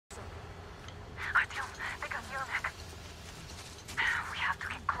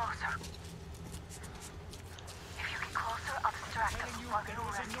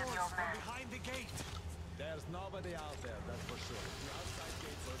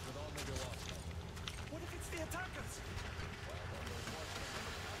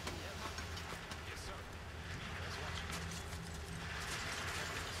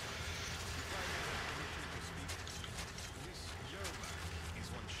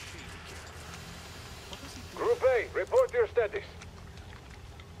got this.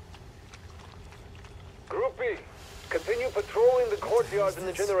 Group B, continue patrolling the courtyard in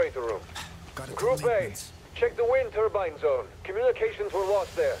the generator room. Group A, check the wind turbine zone. Communications were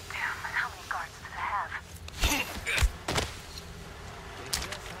lost there. Damn, how many guards do they have?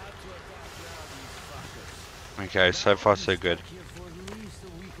 Okay, so far so good.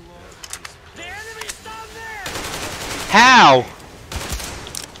 The enemy's down there! How?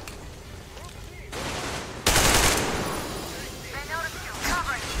 They noticed you.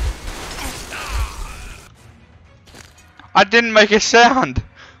 Cover it. I didn't make a sound!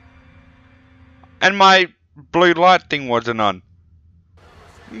 And my blue light thing wasn't on.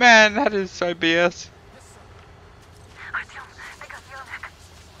 Man, that is so BS. Artyom, they got Yelnik.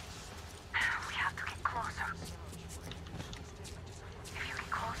 We have to get closer. If you get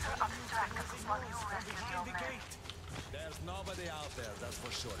closer, I'll distract them while you rescue the old man. There's nobody out there, that's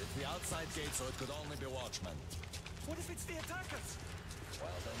for sure. It's the outside gate, so it could only be watchmen. What if it's the attackers?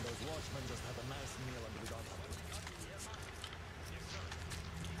 Well, then those watchmen just have a nice meal and we don't have to.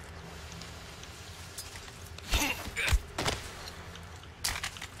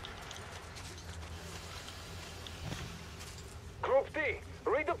 Group D,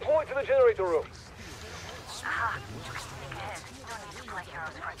 redeploy to the generator room. Aha, you can sneak ahead. You don't need to play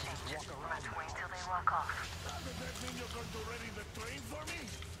heroes for a change. Let's wait till they walk off. Does that mean you're going to ready the train for me?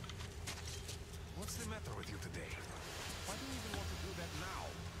 What's the matter with you today? Why do you even want to do that now?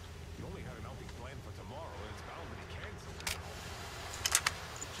 You only had an outing planned for tomorrow, and it's bound to be cancelled now.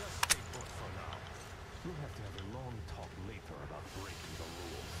 Just stay put for now. We'll have to have a long talk later about breaking the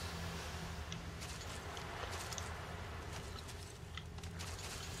rules.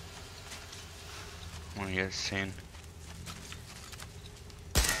 Want to get seen.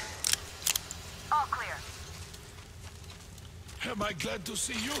 All clear. Am I glad to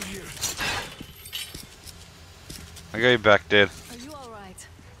see you here? I got you back, dude. Are you alright?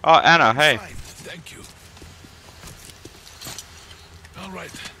 Oh, Anna, hey. Fine, thank you. All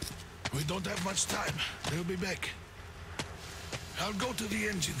right. We don't have much time. They'll be back. I'll go to the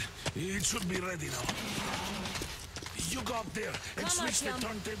engine. It should be ready now. You go up there and Come on, switch the Artyom.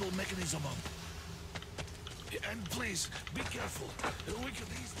 turntable mechanism on. And please, be careful. We could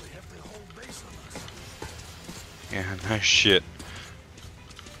easily have the whole base on us. Yeah, no shit.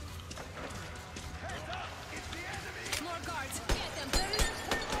 More guards! Get them!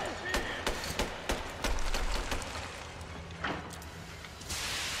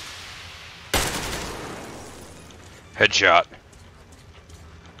 Headshot.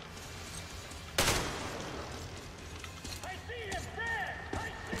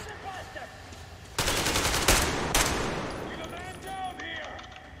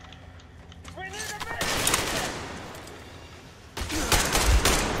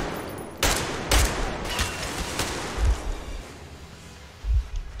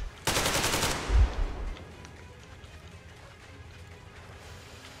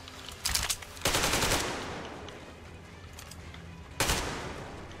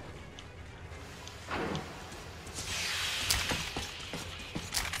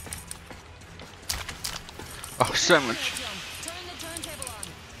 Oh, so much. Turn the turntable on.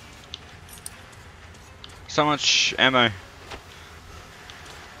 So much ammo.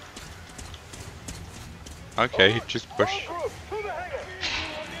 Okay, just push. All groups, to the hangar.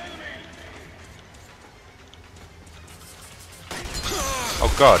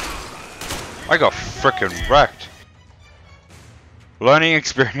 Oh god. I got frickin' wrecked. Learning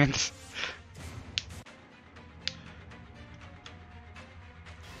experience.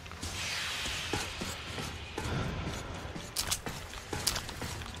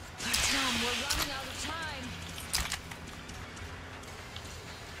 Artyom, we're running out of time.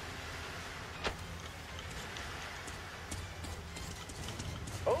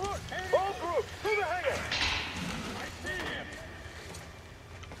 Alert! All groups, to the hangar.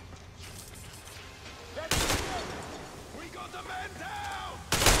 We got the man down!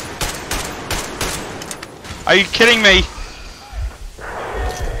 Are you kidding me?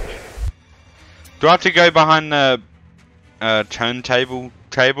 Do I have to go behind the turntable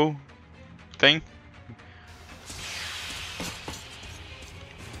thing?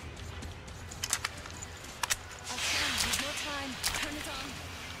 Artyom, there's no time. Turn it on.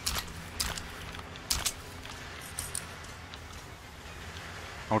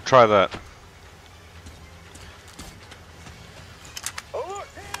 I'll try that. Alert!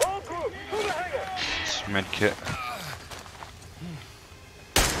 All groups, to the hangar. It's medkit.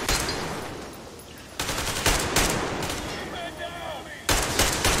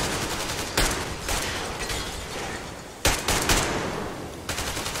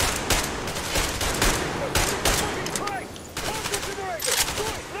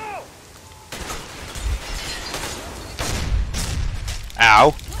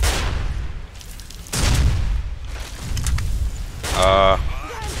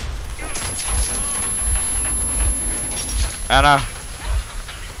 Anna.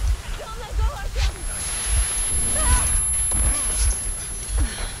 Don't let go, Artyom!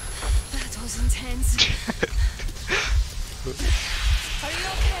 That was intense. Are you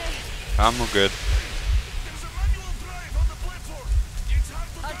okay? I'm good. There's a manual drive on the platform. It's hard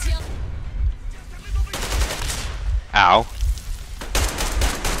to Artyom, just a little bit. Ow.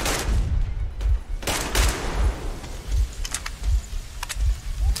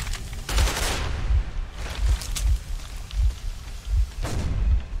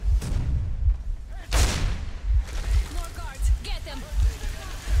 more guards. Get them.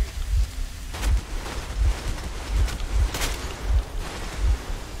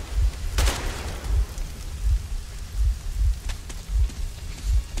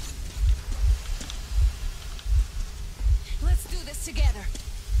 Let's do this together.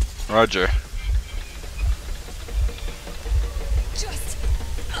 Roger. Just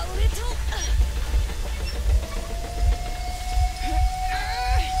a little.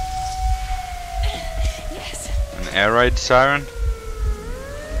 Yes. An air raid siren?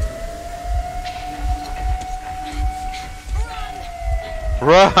 Run.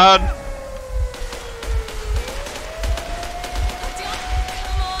 Run! Artyom,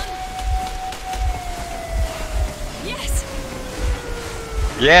 come on. Yes.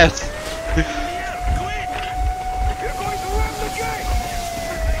 Yes! They're going to ram the gate!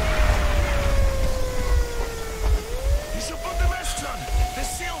 You should put the rest on. The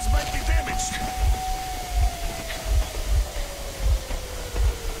seals might be damaged.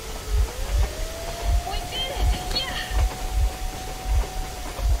 We did it. Yeah.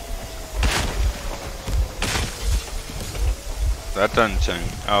 That doesn't sound.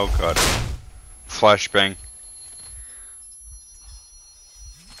 Oh god. Flashbang.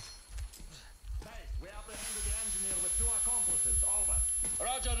 We apprehended the engineer with 2 accomplices. Over.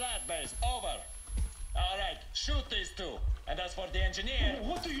 Roger that, base. Over. All right, shoot these 2. And as for the engineer,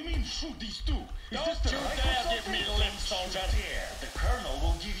 What do you mean, shoot these 2? Is don't this the you right dare or give me something? lip, soldier. Here, the Colonel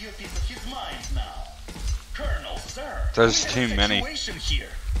will give you a piece of his mind now. Colonel, sir. There's we have too a many. situation here.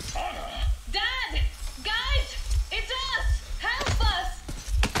 Anna. Dad! Guys! It's us! Help us!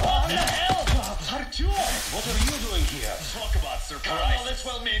 What the hell? Artyom, what are you doing here? Talk about Colonel, surprise. this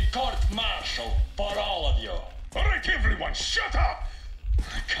will mean court-martial for all of you. All right, everyone, shut up!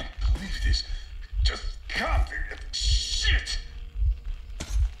 I can't believe this. Just can't. Shit!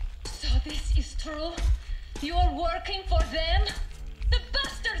 So this is true? You're working for them? The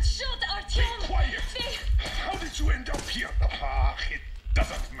bastards shot Be Artyom! quiet! They... How did you end up here? Ah, it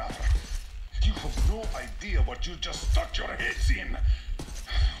doesn't matter. You have no idea what you just stuck your heads in.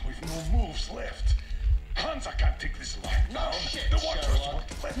 We've no moves left. Hansa can't take this line down. shit, The Watchers Sherlock.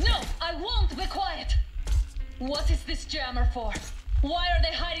 won't let No, I won't be quiet! What is this jammer for? Why are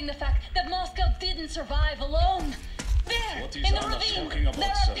they hiding the fact that Moscow didn't survive alone? There, What is in the Anna ravine, talking about, there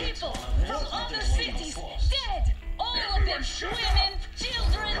are Savage? people This from is not other a line of cities, force. dead! All of Everyone them, shut women, up.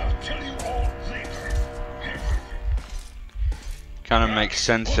 children! I'll tell you all later. Everything. Kind of makes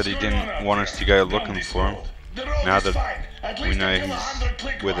sense that he didn't want us to go looking for him. Now that we know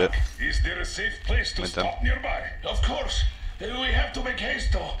he's with it. Is there a safe place to With them. stop nearby? Of course. We have to make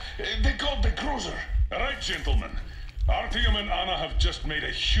haste though. They got the cruiser. All right, gentlemen. Artyom and Anna have just made a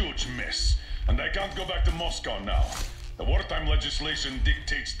huge mess, and I can't go back to Moscow now. The wartime legislation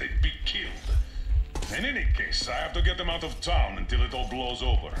dictates they be killed. In any case, I have to get them out of town until it all blows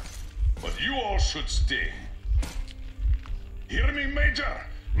over. But you all should stay. Hear me, Major?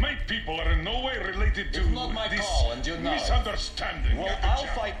 My people are in no way related to It's not my this call, and you know it. misunderstanding. Well, Yakubov. I'll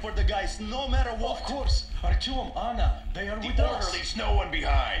fight for the guys no matter what. Of course. Artyom, Anna, they are with us. Orderlies, no one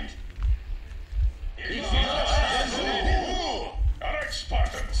behind. All right,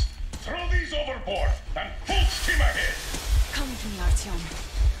 Spartans. Throw these overboard and full steam ahead. Come with me,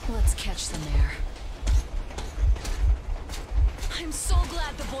 Artyom. Let's catch them there. I'm so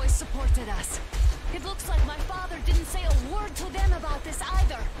glad the boys supported us. It looks like my father didn't say a word to them about this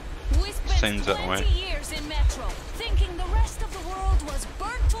either. We spent Seems that 20 way. years in Metro, thinking the rest of the world was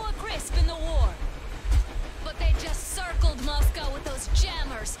burnt to a crisp in the war. But they just circled Moscow with those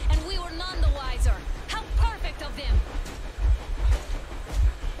jammers, and we were none the wiser. How perfect of them!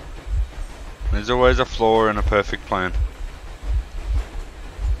 There's always a flaw in a perfect plan.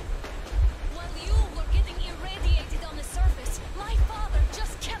 While you were getting irradiated on the surface, my father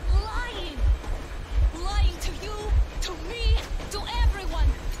just kept lying. Lying to you, to me, to everyone,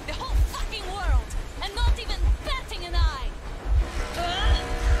 the whole fucking world, and not even batting an eye.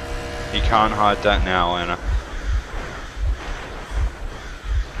 You can't hide that now, Anna.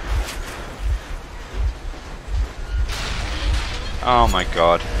 Oh my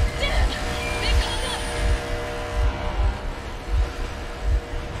god. Damn! They caught up!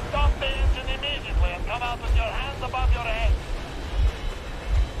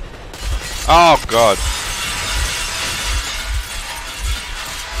 Oh god.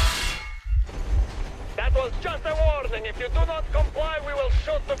 That was just a warning. If you do not comply, we will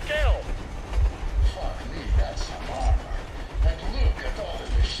shoot to kill. Fuck me, that's some armor. And look at all the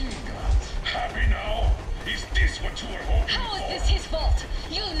machine guns. Happy now? Is this what you were hoping How for? is this his fault?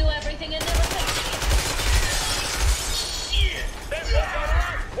 You knew everything and never said Shit! This is our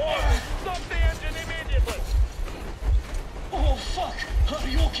last warning. Stop the engine immediately. Oh, fuck. Are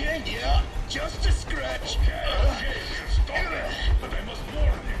you okay? Yeah, just a scratch. Okay, stop it. But I must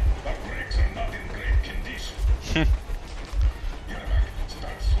warn you, our brakes are not in great condition. Yermak,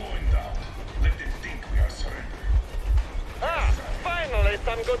 start slowing down. Let them think we are surrendering. Ah, finally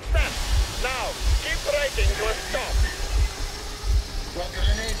some good steps. Now, keep braking to a stop. Well,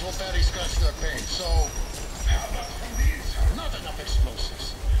 grenades will barely scratch their paint, so How about from the inside? not enough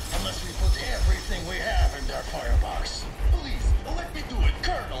explosives. Unless we put everything we have in their firebox. Please, let me do it,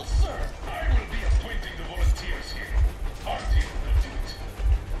 Colonel, sir. I will be appointing the volunteers here. Our team will do it.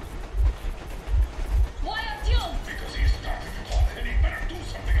 Why aren't you? Because he started it all, and he better do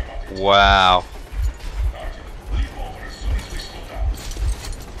something about it. Wow. Artyom, leap over as soon as we slow down.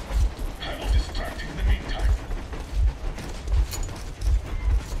 I will distract him in the meantime.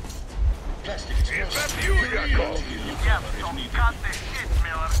 Plastic explosives. That's you, Yakov. Yeah, so cut the shit,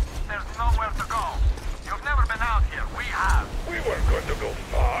 Miller. There's nowhere to go. You've never been out here. We have. We weren't going to go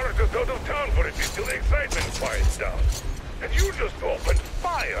far, just out of town for a bit till the excitement quiets down. And you just opened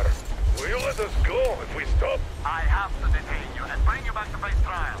fire. Will you let us go if we stop? I have to detain you and bring you back to face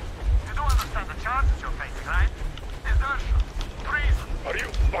trial. You do understand the charges you're facing, right? Desertion. Treason. Are you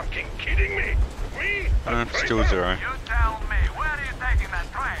fucking kidding me? Me? A Still traitor? 0. You tell me. Where are you taking that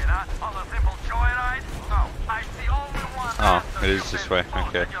train, huh? On a simple joyride? No. I see only one Oh, answer. it is You've this been way, fooled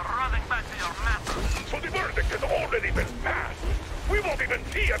okay. and You're running back to your master. So the verdict has already been passed. We won't even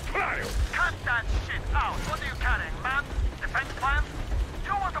see a trial. Cut that shit out. What are you carrying, man? Defense plans?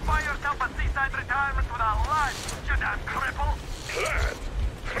 You want to buy yourself a seaside retirement without life, you damn cripple? Plan?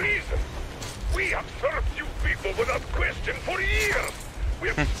 Treason? We have served you people without question for years. We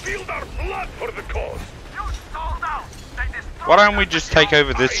have spilled our blood for the cause. You sold out. They destroyed Why don't we just take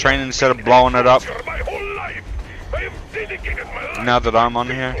over this train instead of blowing it up? My whole life. I have dedicated my life Now that I'm on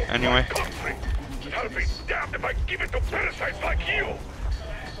here, anyway. country. I'll be damned if I give it to parasites like you.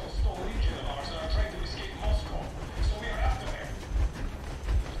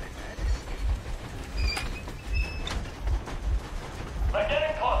 We're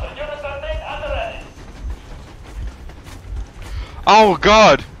getting closer. Units are made and ready. Oh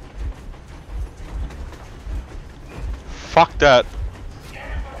god! Fuck that.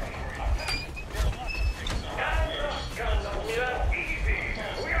 Easy.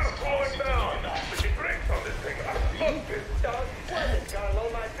 We are slowing down. The brakes on this thing are busted. Don't sweat it, Carlo.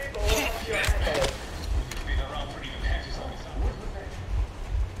 My people will help you handle it.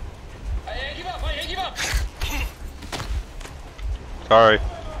 I give up. Sorry.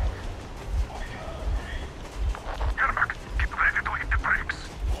 Yermak, get ready to hit the brakes.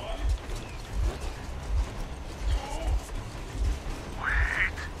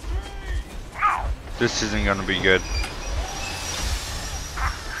 Wait. No! This isn't gonna be good.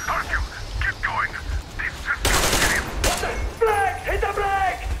 Artyom, keep going. This just got him. Brake! Hit the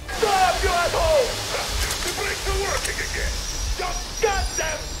brake! Stop, you asshole! The brakes are working again. You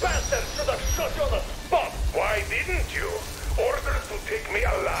goddamn bastard should have shot you on the spot. Why didn't you? Orders to take me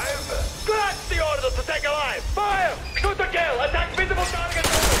alive? Scratch the order to take alive! Fire! Shoot to kill! Attack visible target!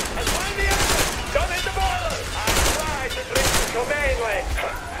 And find the enemy! Don't hit the boiler! I tried to treat you humanely.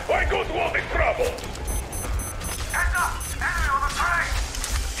 Why go to all this trouble? Heads up! Enemy on the train!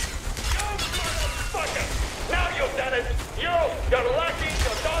 You motherfucker! Now you've done it! You, your lucky,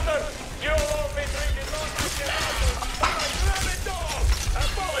 your daughter, you'll all be treated not like your asses! I'm a rabid dog! A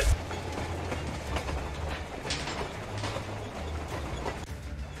bullet!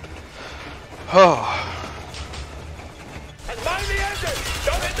 Oh. And mind the engine!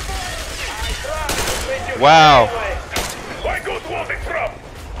 Don't hit the boiler! I tried to treat you Wow. humanely. Why go to all this trouble?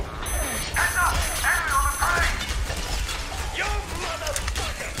 Heads up! Enemy on the train! You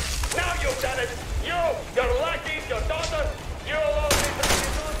motherfucker! Now you've done it! You, your lucky, your daughter, you'll all be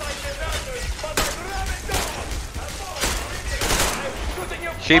treated not like your asses! But a rabid dog! A bullet! I'm shooting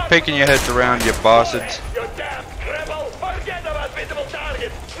you! Keep picking your heads around, you bastards. You damn cripple! Forget about visible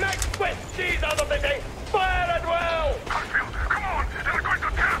targets! Next Swiss cheese out of the thing! Fire at will! Harfield, come on! They're going to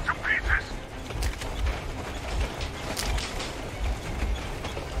tear us to pieces!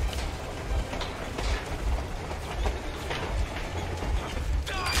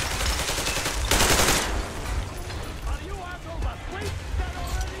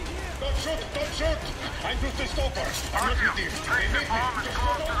 Don't shoot! Place the bomb as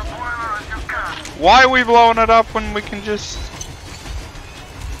close to the boiler as you can. Why are we blowing it up when we can just...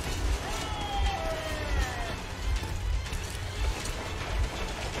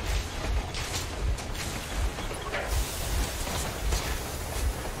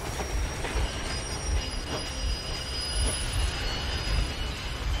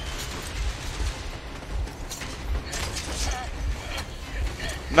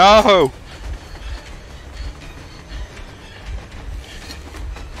 No!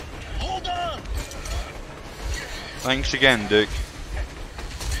 Hold on! Thanks again, Duke.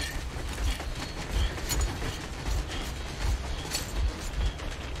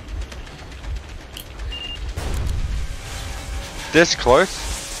 This close?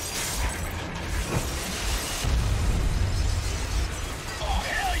 Oh,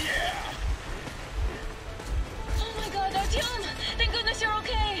 hell yeah! Oh my god, Artyom! Thank goodness you're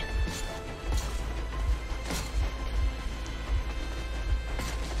okay!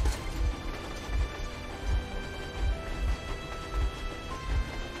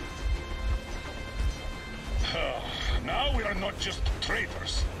 Now we are not just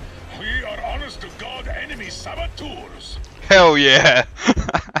traitors. We are honest-to-God enemy saboteurs. Hell yeah!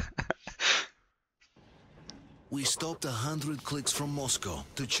 We stopped 100 clicks from Moscow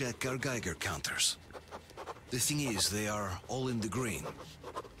to check our Geiger counters. The thing is, they are all in the green,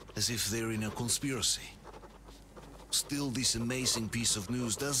 as if they're in a conspiracy. Still, this amazing piece of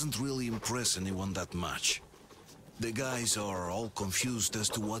news doesn't really impress anyone that much. The guys are all confused as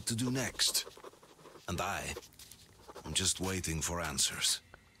to what to do next. And I'm just waiting for answers.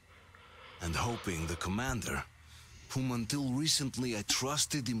 And hoping the commander, whom until recently I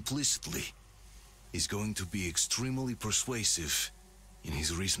trusted implicitly, is going to be extremely persuasive in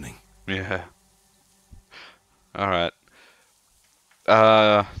his reasoning. Yeah. Alright.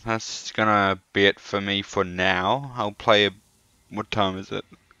 That's gonna be it for me for now. I'll play what time is it?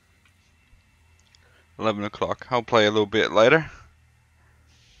 11 o'clock. I'll play a little bit later.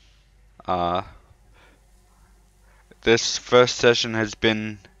 This first session has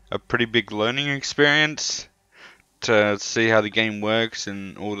been a pretty big learning experience to see how the game works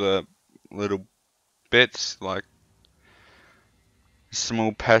and all the little bits, like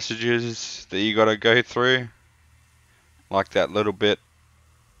small passages that you gotta go through, like that little bit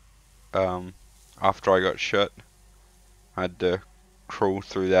after I got shot. I had to crawl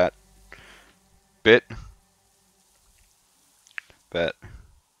through that bit, but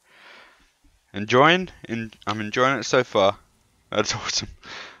I'm enjoying it so far. That's awesome.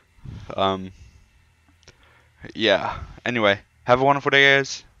 Yeah, anyway, have a wonderful day,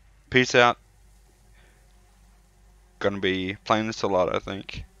 guys. Peace out. Gonna be playing this a lot, I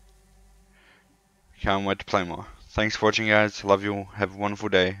think. Can't wait to play more. Thanks for watching, guys. Love you all. Have a wonderful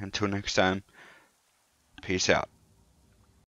day. Until next time, peace out.